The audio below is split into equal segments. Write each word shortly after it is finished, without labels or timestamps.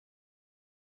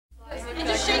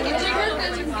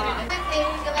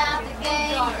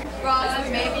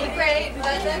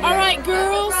All right,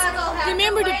 girls,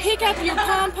 remember to pick up your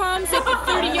pom-poms at the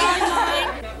 30-yard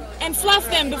line and fluff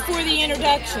them before the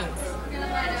introductions.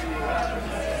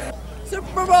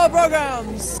 Super Bowl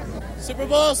programs. Super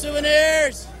Bowl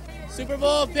souvenirs. Super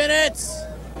Bowl pennants.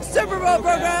 Super Bowl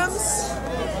programs.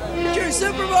 Your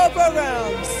Super Bowl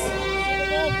programs. Super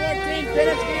Bowl 14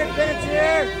 pennants. Get your pennants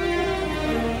here.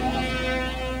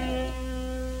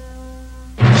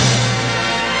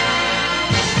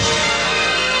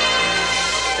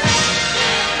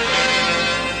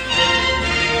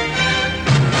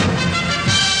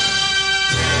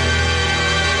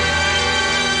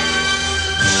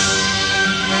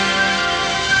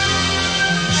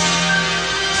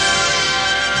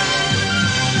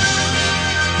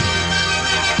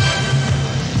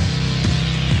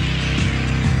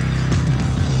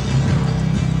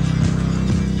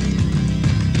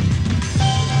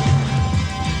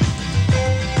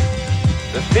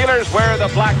 Steelers wear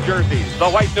the black jerseys, the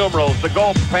white numerals, the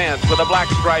gold pants with the black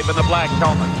stripe and the black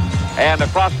helmet. And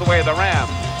across the way, the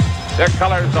Rams, their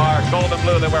colors are gold and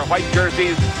blue. They wear white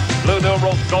jerseys, blue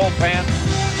numerals, gold pants,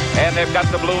 and they've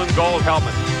got the blue and gold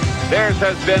helmets. Theirs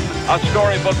has been a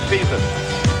storybook season.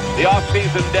 The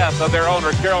off-season death of their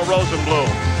owner, Carol Rosenblum.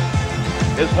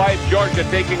 His wife, Georgia,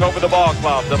 taking over the ball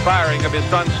club. The firing of his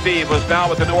son, Steve, was now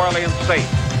with the New Orleans Saints.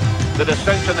 The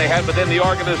dissension they had within the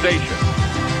organization.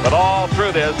 But all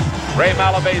through this, Ray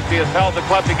Malavasi has held the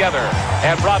club together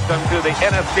and brought them to the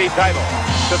NFC title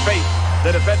to face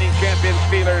the defending champion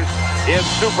Steelers in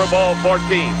Super Bowl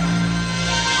 14.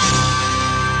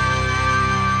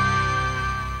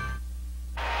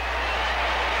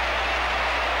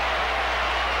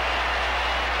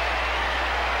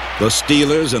 The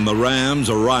Steelers and the Rams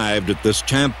arrived at this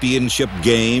championship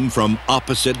game from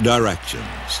opposite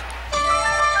directions.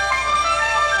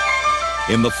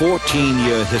 In the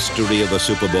 14-year history of the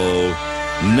Super Bowl,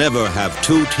 never have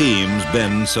two teams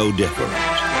been so different.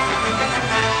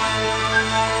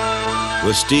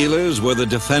 The Steelers were the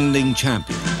defending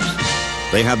champions.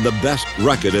 They had the best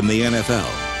record in the NFL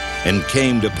and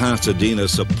came to Pasadena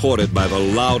supported by the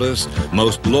loudest,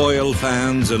 most loyal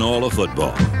fans in all of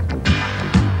football.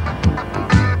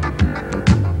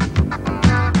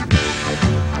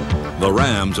 The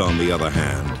Rams, on the other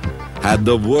hand, had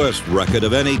the worst record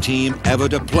of any team ever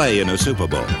to play in a Super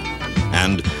Bowl.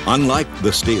 And unlike the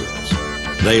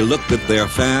Steelers, they looked at their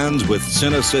fans with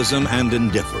cynicism and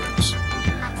indifference.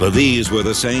 For these were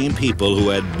the same people who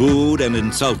had booed and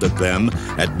insulted them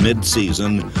at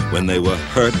mid-season when they were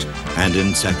hurt and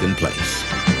in second place.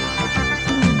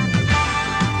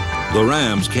 The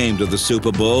Rams came to the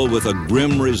Super Bowl with a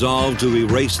grim resolve to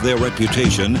erase their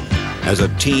reputation as a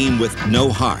team with no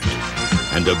heart,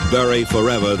 and to bury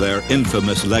forever their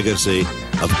infamous legacy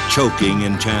of choking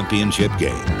in championship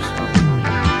games.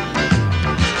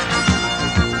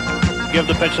 Give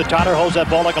the pitch to Tyler, holds that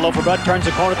ball like a loaf of bread, turns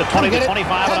the corner at the 20, the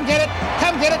 25. Come get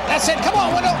it, that's it, come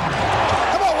on, Wendell.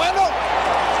 Come on, Wendell.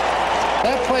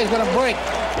 That play's gonna break.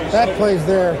 That play's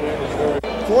there.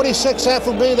 46F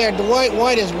will be there. Dwight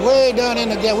White is way down in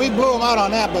the game. We blew him out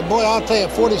on that, but boy, I'll tell you,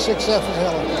 46F is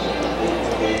hell.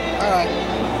 All right.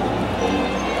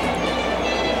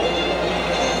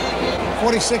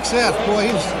 46F, boy,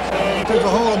 he took a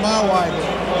hole a mile wide.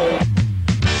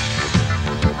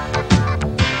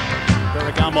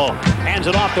 Ferragamo hands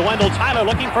it off to Wendell Tyler,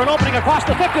 looking for an opening across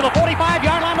the 50, the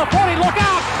 45-yard line, the 40, look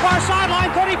out! Far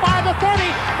sideline, 35, the 30,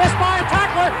 missed by a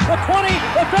tackler, the 20,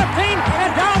 the 15,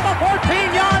 and down the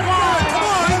 14-yard line! Come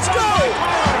on, let's go!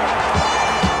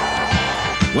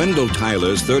 Wendell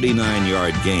Tyler's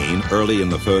 39-yard gain early in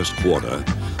the first quarter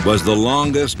was the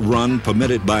longest run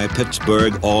permitted by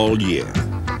Pittsburgh all year,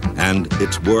 and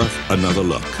it's worth another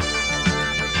look.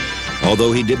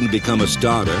 Although he didn't become a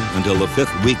starter until the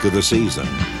 5th week of the season,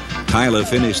 Tyler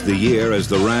finished the year as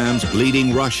the Rams'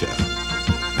 leading rusher.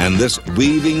 And this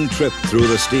weaving trip through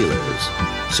the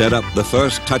Steelers set up the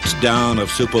first touchdown of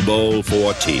Super Bowl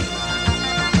 14.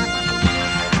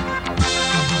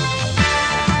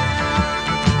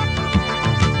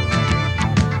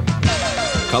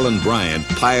 Cullen Bryant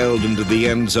piled into the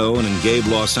end zone and gave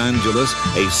Los Angeles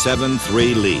a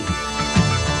 7-3 lead.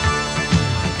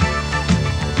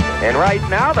 And right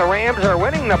now, the Rams are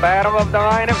winning the battle of the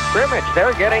line of scrimmage.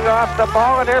 They're getting off the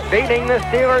ball, and they're beating the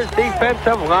Steelers'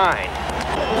 defensive line.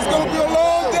 It's going to be a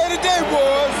long day today,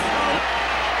 boys.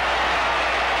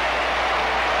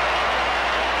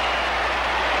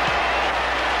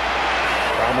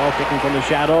 Cromwell kicking from the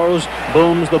shadows,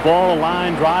 booms the ball, a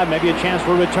line drive, maybe a chance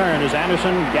for a return as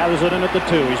Anderson gathers it in at the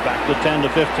 2. He's back to 10, to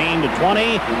 15, to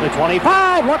 20, to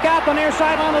 25. Look out the near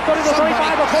sideline, the 30, the 35,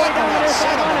 the 40 down the near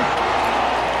sideline.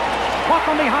 caught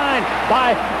from behind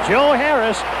by Joe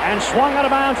Harris and swung out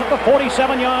of bounds at the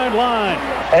 47-yard line.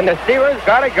 And the Steelers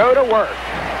got to go to work.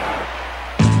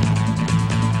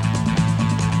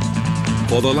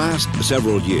 For the last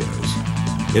several years,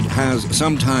 it has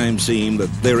sometimes seemed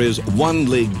that there is one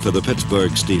league for the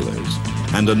Pittsburgh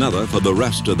Steelers and another for the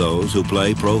rest of those who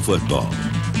play pro football.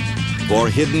 For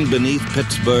hidden beneath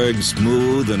Pittsburgh's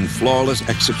smooth and flawless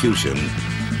execution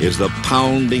is the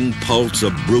pounding pulse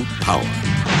of brute power.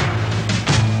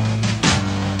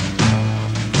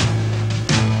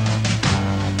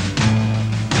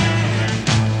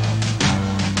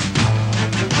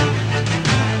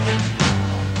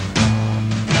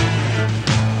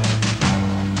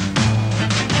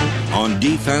 On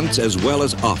defense as well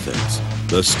as offense,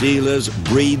 the Steelers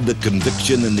breed the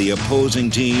conviction in the opposing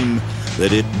team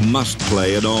that it must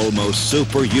play an almost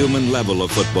superhuman level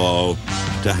of football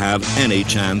to have any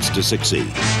chance to succeed.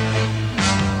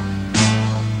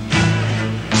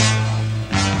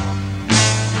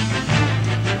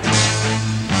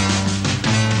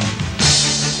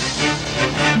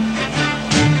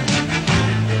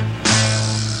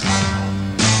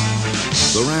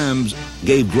 The Rams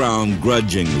gave ground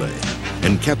grudgingly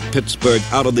and kept Pittsburgh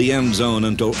out of the end zone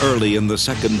until early in the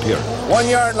second period. 1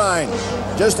 yard line,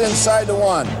 just inside the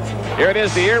 1. Here it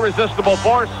is, the irresistible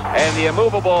force and the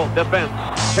immovable defense.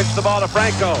 Pitch the ball to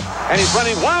Franco, and he's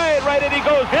running wide right, and he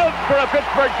goes in for a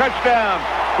Pittsburgh touchdown.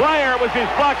 Blyer was his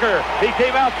blocker. He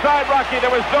came outside Rocky. There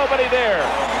was nobody there.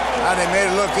 And they made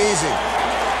it look easy.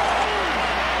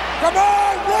 Come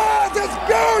on, Rod, let's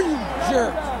go, you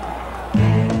jerk.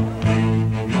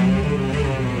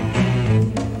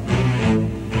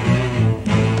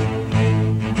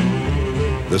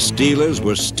 The Steelers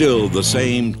were still the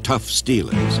same tough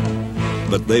Steelers,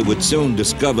 but they would soon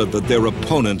discover that their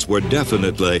opponents were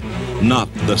definitely not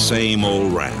the same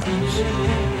old Rams.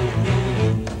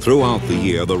 Throughout the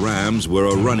year, the Rams were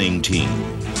a running team,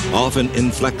 often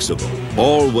inflexible,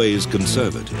 always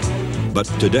conservative. But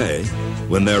today,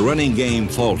 when their running game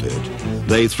faltered,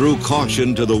 they threw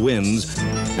caution to the winds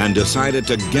and decided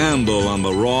to gamble on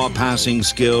the raw passing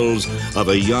skills of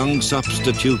a young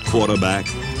substitute quarterback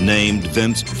named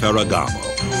Vince Ferragamo.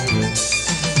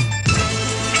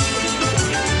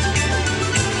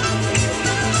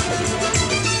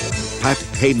 Pat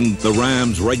Hayden, the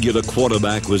Rams' regular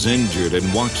quarterback, was injured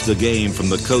and watched the game from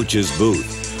the coach's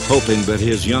booth, hoping that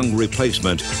his young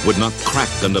replacement would not crack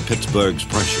under Pittsburgh's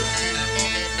pressure.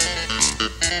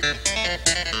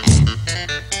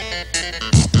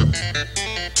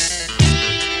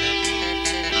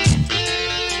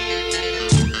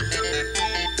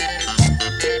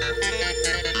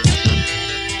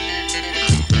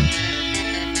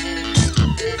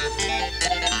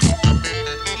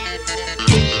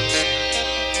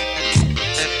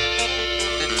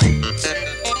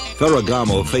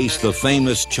 Ferragamo faced the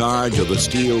famous charge of the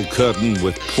steel curtain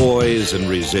with poise and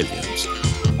resilience.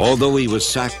 Although he was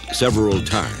sacked several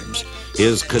times,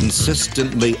 his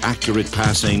consistently accurate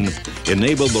passing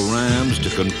enabled the Rams to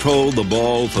control the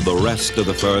ball for the rest of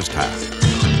the first half.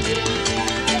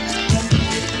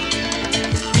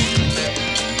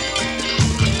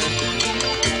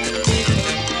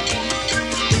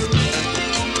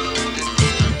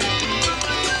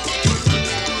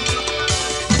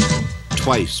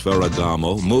 Twice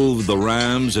Ferragamo moved the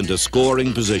Rams into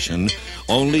scoring position,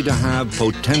 only to have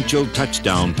potential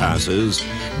touchdown passes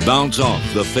bounce off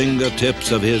the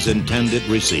fingertips of his intended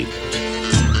receivers.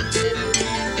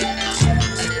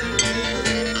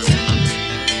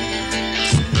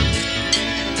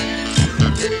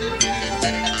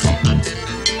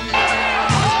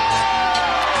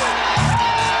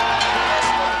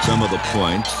 Some of the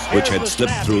points, which had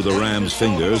slipped through the Rams'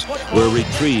 fingers, were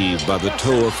retrieved by the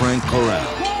toe of Frank Corral,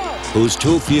 whose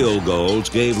 2 field goals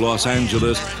gave Los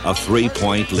Angeles a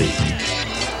 3-point lead.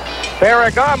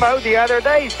 Ferragamo the other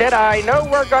day said, I know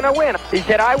we're going to win. He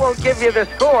said, I won't give you the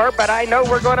score, but I know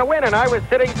we're going to win. And I was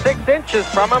sitting 6 inches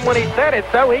from him when he said it,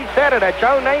 so he said it, a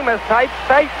Joe Namath-type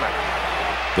statement.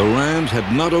 The Rams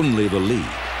had not only the lead,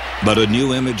 but a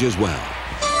new image as well.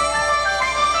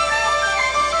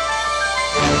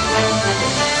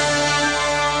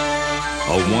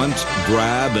 A once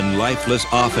drab and lifeless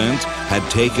offense had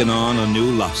taken on a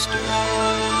new luster.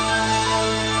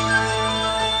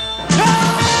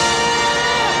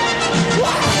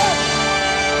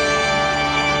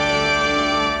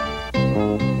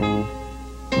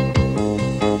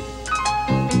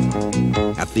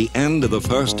 At the end of the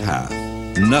first half,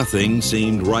 nothing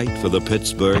seemed right for the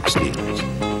Pittsburgh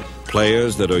Steelers.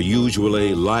 Players that are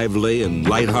usually lively and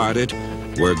lighthearted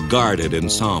were guarded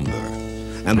and somber.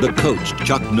 And the coach,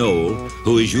 Chuck Noll,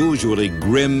 who is usually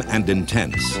grim and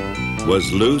intense,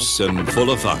 was loose and full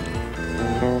of fun.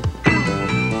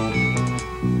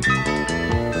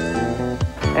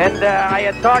 And I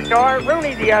had talked to Art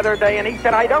Rooney the other day, and he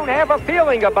said, I don't have a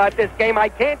feeling about this game. I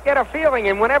can't get a feeling.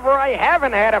 And whenever I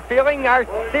haven't had a feeling, our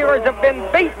Steelers have been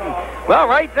beaten. Well,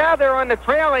 right now they're on the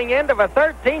trailing end of a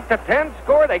 13-10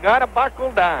 score. They got to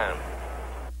buckle down.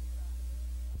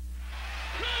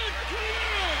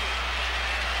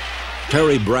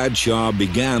 Terry Bradshaw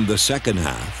began the second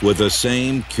half with the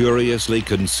same curiously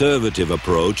conservative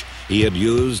approach he had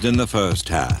used in the first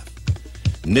half,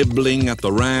 nibbling at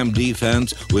the Ram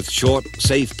defense with short,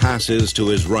 safe passes to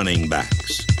his running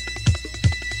backs.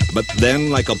 But then,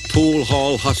 like a pool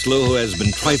hall hustler who has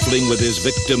been trifling with his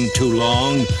victim too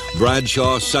long,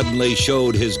 Bradshaw suddenly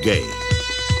showed his game.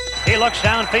 He looks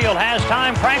downfield, has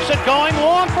time, cranks it going,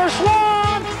 long for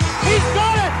Swan! He's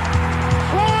got it!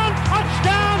 Swan,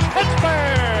 touchdown,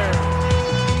 Pittsburgh!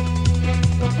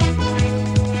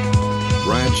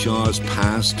 Bradshaw's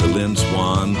pass to Lynn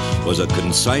Swan was a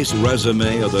concise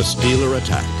resume of the Steeler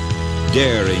attack,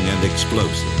 daring and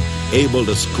explosive, able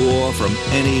to score from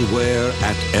anywhere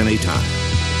at any time.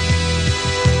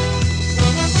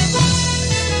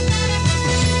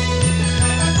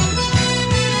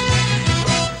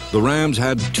 The Rams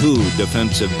had two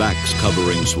defensive backs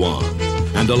covering Swan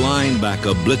and a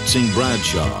linebacker blitzing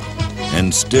Bradshaw,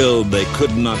 and still they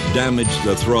could not damage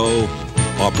the throw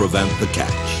or prevent the catch.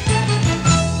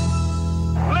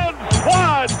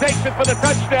 Swan takes it for the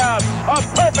touchdown. A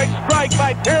perfect strike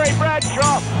by Terry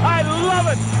Bradshaw. I love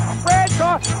it.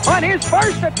 Bradshaw, on his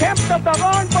first attempt of the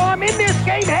long bomb in this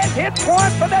game, has hit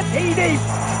Swan for the TD.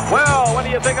 Well, what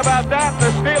do you think about that? The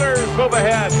Steelers move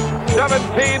ahead,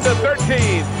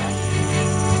 17-13.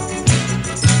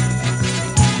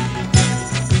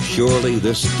 Surely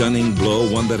this stunning blow,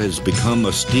 one that has become a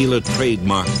Steeler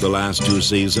trademark the last two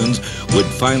seasons, would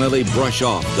finally brush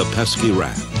off the pesky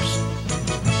Rams.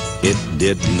 It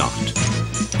did not.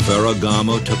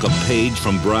 Ferragamo took a page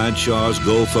from Bradshaw's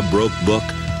Go for Broke book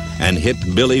and hit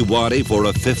Billy Waddy for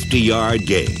a 50-yard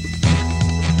gain.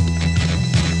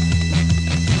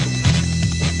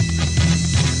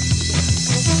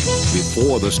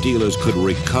 Before the Steelers could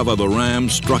recover, the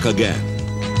Rams struck again.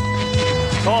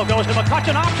 Ball goes to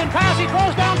McCutcheon, option pass, he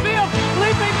throws downfield,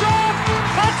 leaping drop,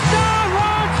 touchdown,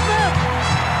 Ron Smith!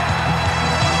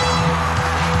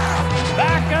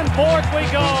 Back and forth we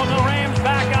go, the Rams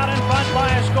back out in front by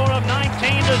a score of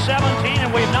 19-17,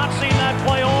 and we've not seen that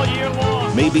play all year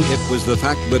long. Maybe it was the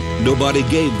fact that nobody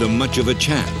gave them much of a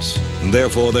chance, and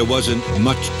therefore there wasn't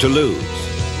much to lose.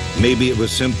 Maybe it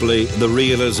was simply the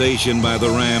realization by the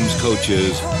Rams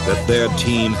coaches that their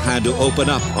team had to open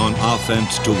up on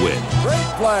offense to win.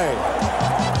 Great play.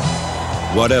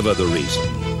 Whatever the reason,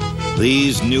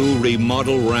 these new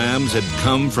remodeled Rams had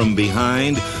come from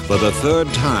behind for the third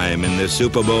time in this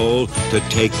Super Bowl to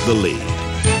take the lead.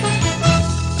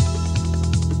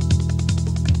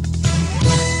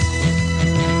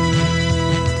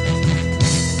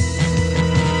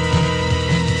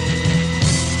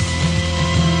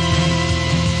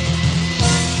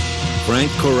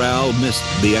 Frank Corral missed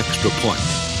the extra point,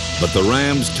 but the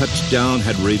Rams' touchdown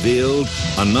had revealed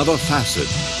another facet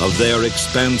of their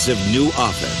expansive new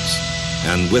offense,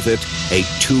 and with it, a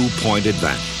 2-point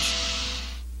advantage.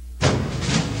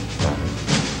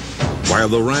 While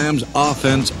the Rams'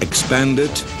 offense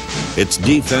expanded, its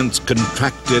defense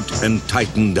contracted and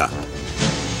tightened up.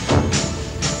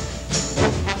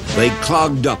 They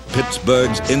clogged up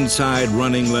Pittsburgh's inside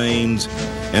running lanes,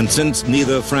 and since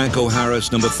neither Franco Harris,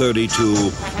 number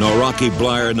 32, nor Rocky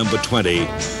Bleier, number 20,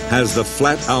 has the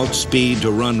flat-out speed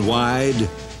to run wide,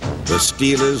 the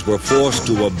Steelers were forced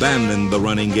to abandon the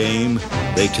running game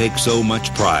they take so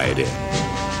much pride in.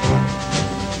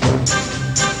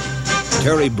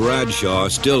 Terry Bradshaw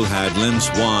still had Lynn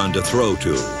Swan to throw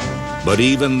to, but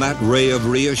even that ray of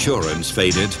reassurance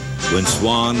faded when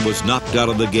Swan was knocked out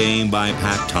of the game by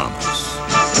Pat Thomas.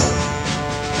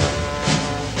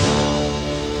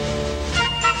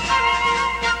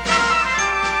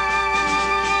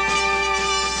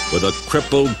 With a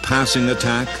crippled passing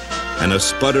attack and a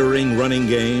sputtering running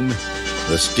game,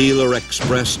 the Steeler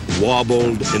Express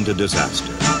wobbled into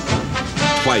disaster.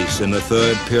 Twice in the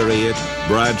third period,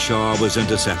 Bradshaw was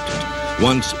intercepted,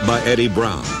 once by Eddie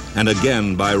Brown, and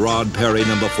again by Rod Perry,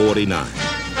 number 49.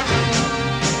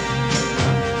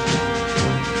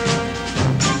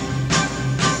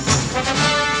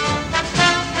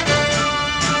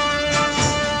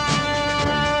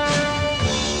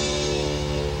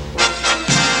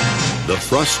 The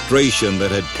frustration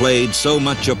that had played so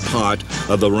much a part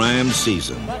of the Rams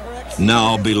season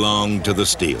now belonged to the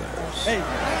Steelers.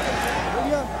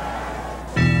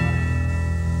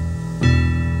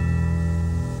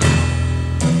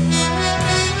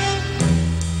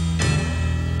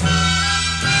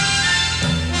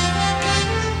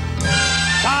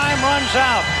 runs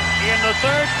out in the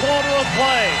third quarter of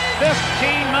play. 15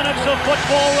 minutes of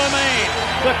football remain.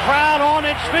 The crowd on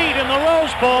its feet in the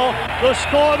Rose Bowl. The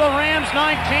score, the Rams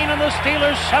 19 and the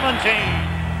Steelers 17.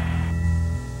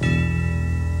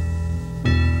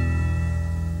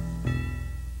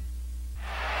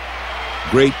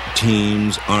 Great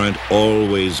teams aren't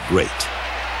always great.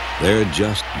 They're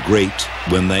just great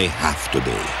when they have to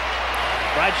be.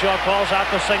 Bradshaw calls out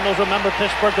the signals. Remember,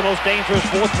 Pittsburgh, the most dangerous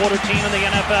fourth-quarter team in the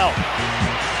NFL.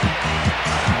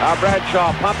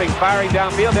 Bradshaw pumping, firing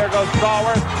downfield. There goes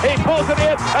Stallworth. He pulls it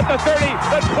in at the 30,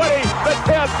 the 20, the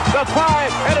 10, the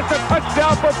 5, and it's a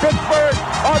touchdown for Pittsburgh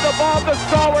on the ball to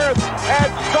Stallworth. And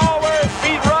Stallworth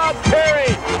beat Rod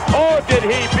Perry. Oh, did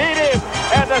he beat him?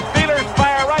 And the Steelers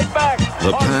fire right back.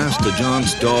 The pass to John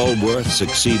Stallworth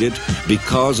succeeded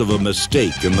because of a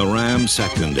mistake in the Rams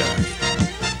secondary.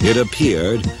 It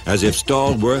appeared as if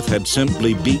Stallworth had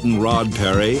simply beaten Rod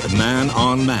Perry man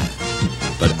on man.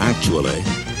 But actually,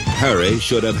 Perry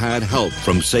should have had help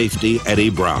from safety Eddie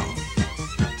Brown.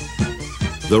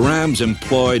 The Rams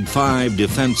employed 5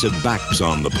 defensive backs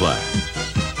on the play.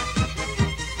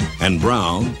 And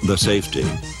Brown, the safety,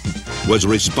 was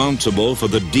responsible for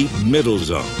the deep middle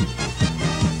zone.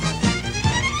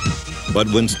 But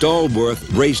when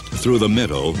Stallworth raced through the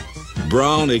middle,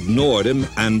 Brown ignored him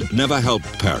and never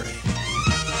helped Perry.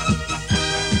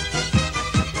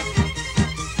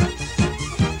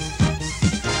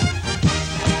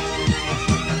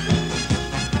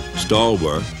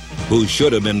 Stallworth, who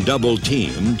should have been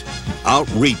double-teamed,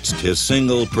 outreached his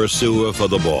single pursuer for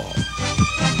the ball.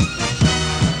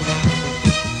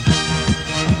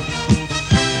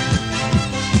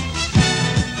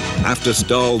 After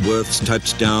Stallworth's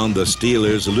touchdown, the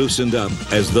Steelers loosened up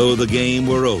as though the game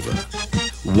were over.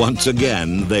 Once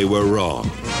again, they were wrong.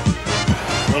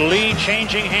 The lead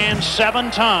changing hands 7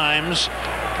 times,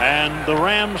 and the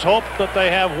Rams hope that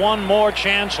they have one more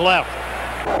chance left.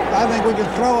 I think we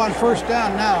can throw on first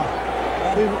down now.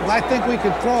 I think we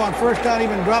could throw on first down,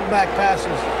 even drop back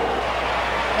passes.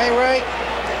 Hey, Ray,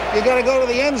 you got to go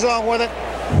to the end zone with it.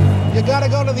 You got to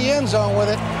go to the end zone with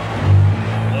it.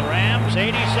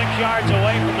 86 yards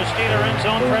away from the Steeler end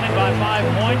zone, trailing by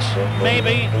 5 points.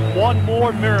 Maybe one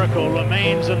more miracle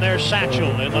remains in their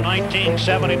satchel in the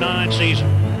 1979 season.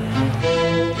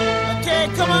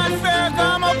 Okay, come on,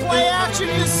 Ferragamo, play action,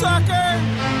 you sucker!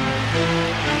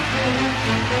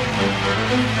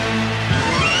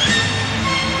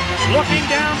 Looking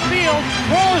downfield,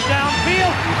 throws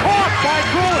downfield, caught by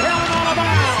Drew Hill on a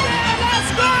bound.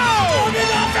 Let's go!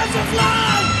 Moving offensive line!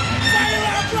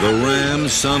 The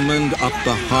Rams summoned up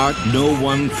the heart no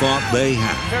one thought they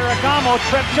had. Ferragamo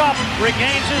tripped up,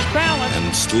 regains his balance,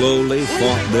 and slowly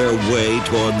fought their way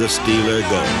toward the Steeler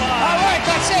goal. All right,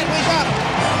 that's it. We got it.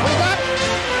 We got it.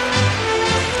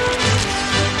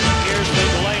 Here's the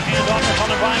delay handoff to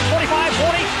Colin Bryant. 45,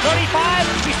 40, 35.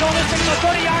 He's still missing the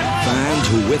 30-yard line. Fans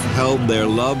who withheld their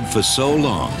love for so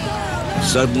long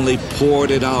suddenly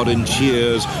poured it out in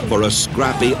cheers for a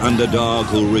scrappy underdog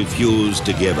who refused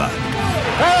to give up.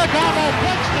 Ferragamo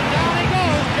pitched and down he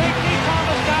goes. J.T.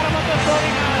 Thomas got him at the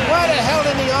 39. Why the hell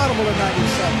didn't he audible in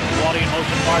 97? Waddy in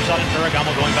motion, far side, and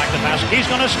Ferragamo going back to pass. He's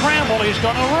going to scramble. He's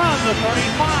going to run the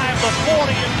 35, the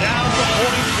 40, and down the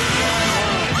 42-yard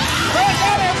line.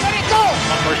 Ferragamo, let it go!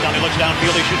 On first down, he looks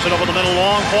downfield. He shoots it over the middle,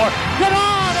 long for. Get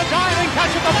on! A diving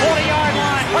catch at the 40-yard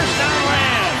line. First down,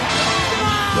 Rams.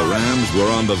 The Rams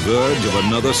were on the verge of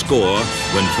another score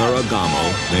when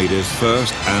Ferragamo made his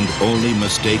first and only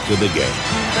mistake of the game.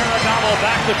 Ferragamo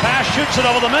back to pass, shoots it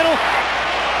over the middle.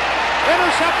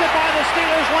 Intercepted by the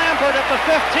Steelers. Lambert at the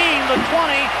 15, the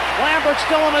 20. Lambert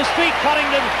still on his feet, cutting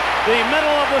to the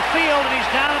middle of the field, and he's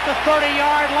down at the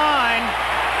 30-yard line.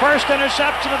 First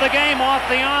interception of the game off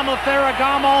the arm of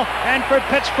Ferragamo, and for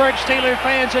Pittsburgh Steelers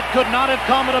fans, it could not have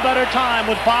come at a better time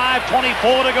with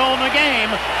 5:24 to go in the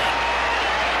game.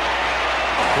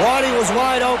 Waddy was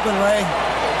wide open, Ray.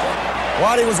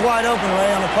 Waddy was wide open,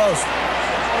 Ray, on the post.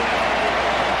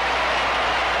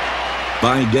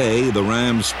 By day, the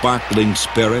Rams' sparkling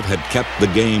spirit had kept the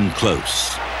game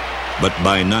close. But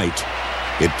by night,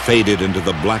 it faded into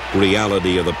the black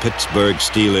reality of the Pittsburgh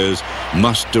Steelers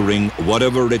mustering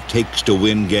whatever it takes to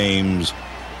win games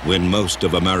when most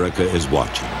of America is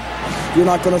watching. You're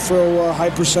not going to throw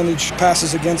high-percentage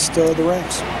passes against the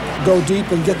Rams. Go deep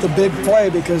and get the big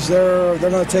play because they're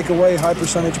going to take away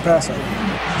high-percentage passing.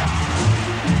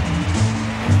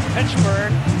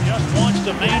 Pittsburgh just wants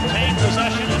to maintain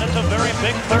possession, and it's a very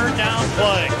big third down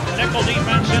play. Nickel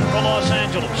defense in for Los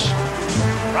Angeles.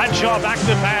 Bradshaw back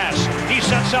to pass. He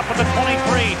sets up at the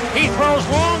 23. He throws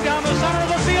long down the center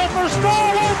of the field for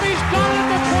Stallworth. He's got it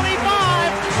at the 25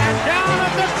 and down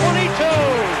at the 22.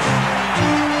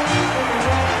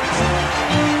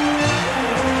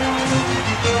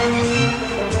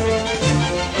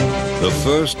 The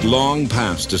first long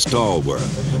pass to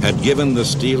Stallworth had given the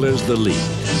Steelers the lead.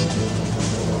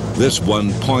 This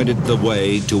one pointed the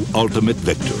way to ultimate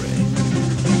victory.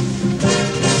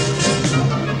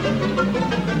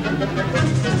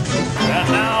 And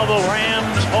now the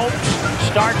Rams' hopes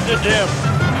start to dim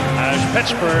as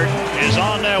Pittsburgh is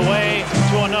on their way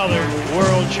to another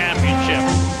world championship.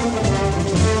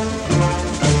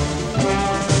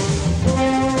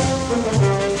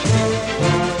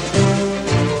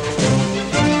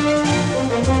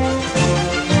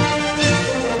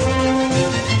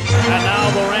 And now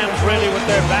the Rams really with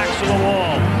their backs to the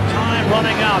wall. Time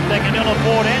running out. They can ill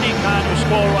afford any kind of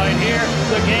score right here.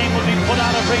 The game will be put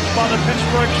out of reach by the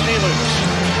Pittsburgh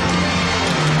Steelers.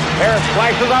 Harris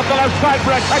slices off the left side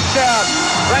for a touchdown.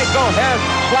 Franco Harris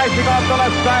slicing off the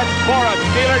left side for a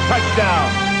Steeler touchdown.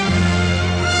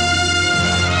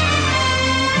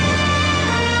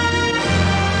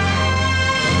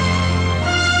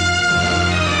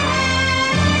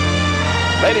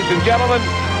 Ladies and gentlemen,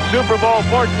 Super Bowl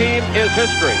 14 is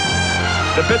history.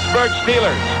 The Pittsburgh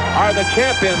Steelers are the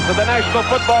champions of the National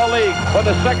Football League for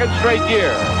the second straight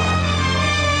year.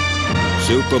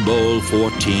 Super Bowl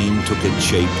 14 took its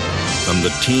shape from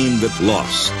the team that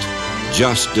lost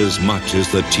just as much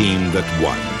as the team that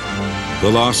won. The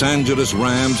Los Angeles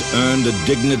Rams earned a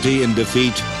dignity in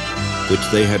defeat which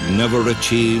they had never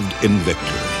achieved in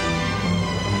victory.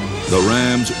 The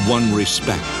Rams won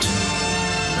respect,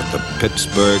 but the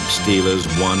Pittsburgh Steelers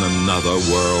won another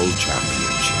world championship.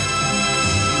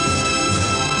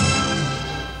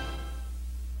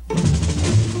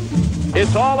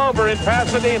 It's all over in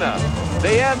Pasadena.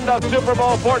 The end of Super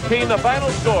Bowl 14, the final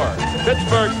score.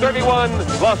 Pittsburgh 31,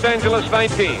 Los Angeles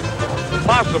 19.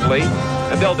 Possibly,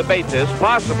 and they'll debate this,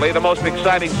 possibly the most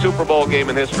exciting Super Bowl game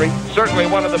in history. Certainly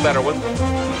one of the better ones.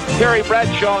 Terry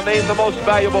Bradshaw named the most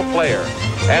valuable player.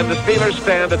 And the Steelers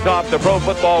stand atop the pro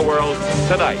football world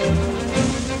tonight.